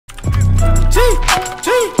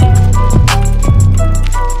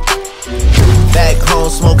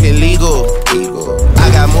smoking legal.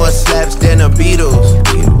 I got more slaps than the Beatles.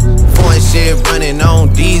 Foreign shit running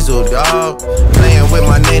on diesel, dawg. Playing with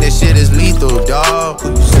my name, that shit is lethal, dawg.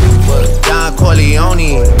 Don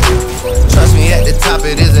Corleone. Trust me, at the top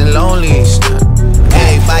it isn't lonely.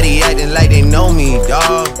 Everybody acting like they know me,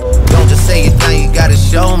 dawg. Don't just say it down, you gotta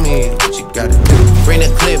show me what you gotta do. Bring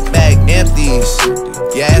the clip back empty.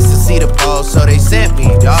 You asked to see the ball, so they sent me,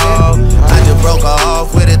 dawg. I just broke her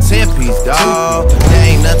off with a 10-piece, dawg. There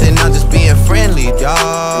ain't nothing, I'm just being friendly,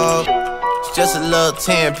 dawg. It's just a little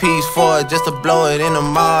 10-piece for it, just to blow it in the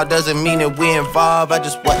mall. Doesn't mean that we involved. I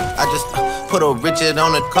just put a Richard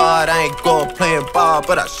on the card. I ain't going playing ball,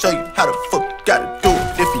 but I'll show you how the fuck you gotta do it.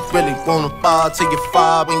 If you really wanna ball till you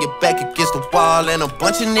fall when you're back against the wall. And a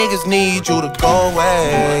bunch of niggas need you to go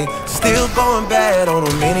away. Still going bad on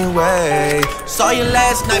them anyway. Saw you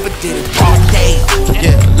last night but did it all day.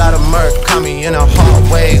 Yeah, a lot of murk caught me in a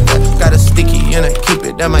hard way. Got a sticky and I keep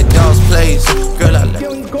it at my dog's place. Girl, I like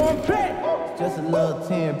just a little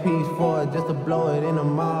 10-piece for it, just to blow it in the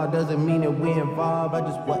mall. Doesn't mean that we involved. I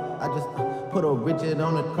just put a Richard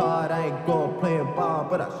on the card. I ain't going playing ball,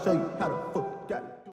 but I'll show you how to fuck.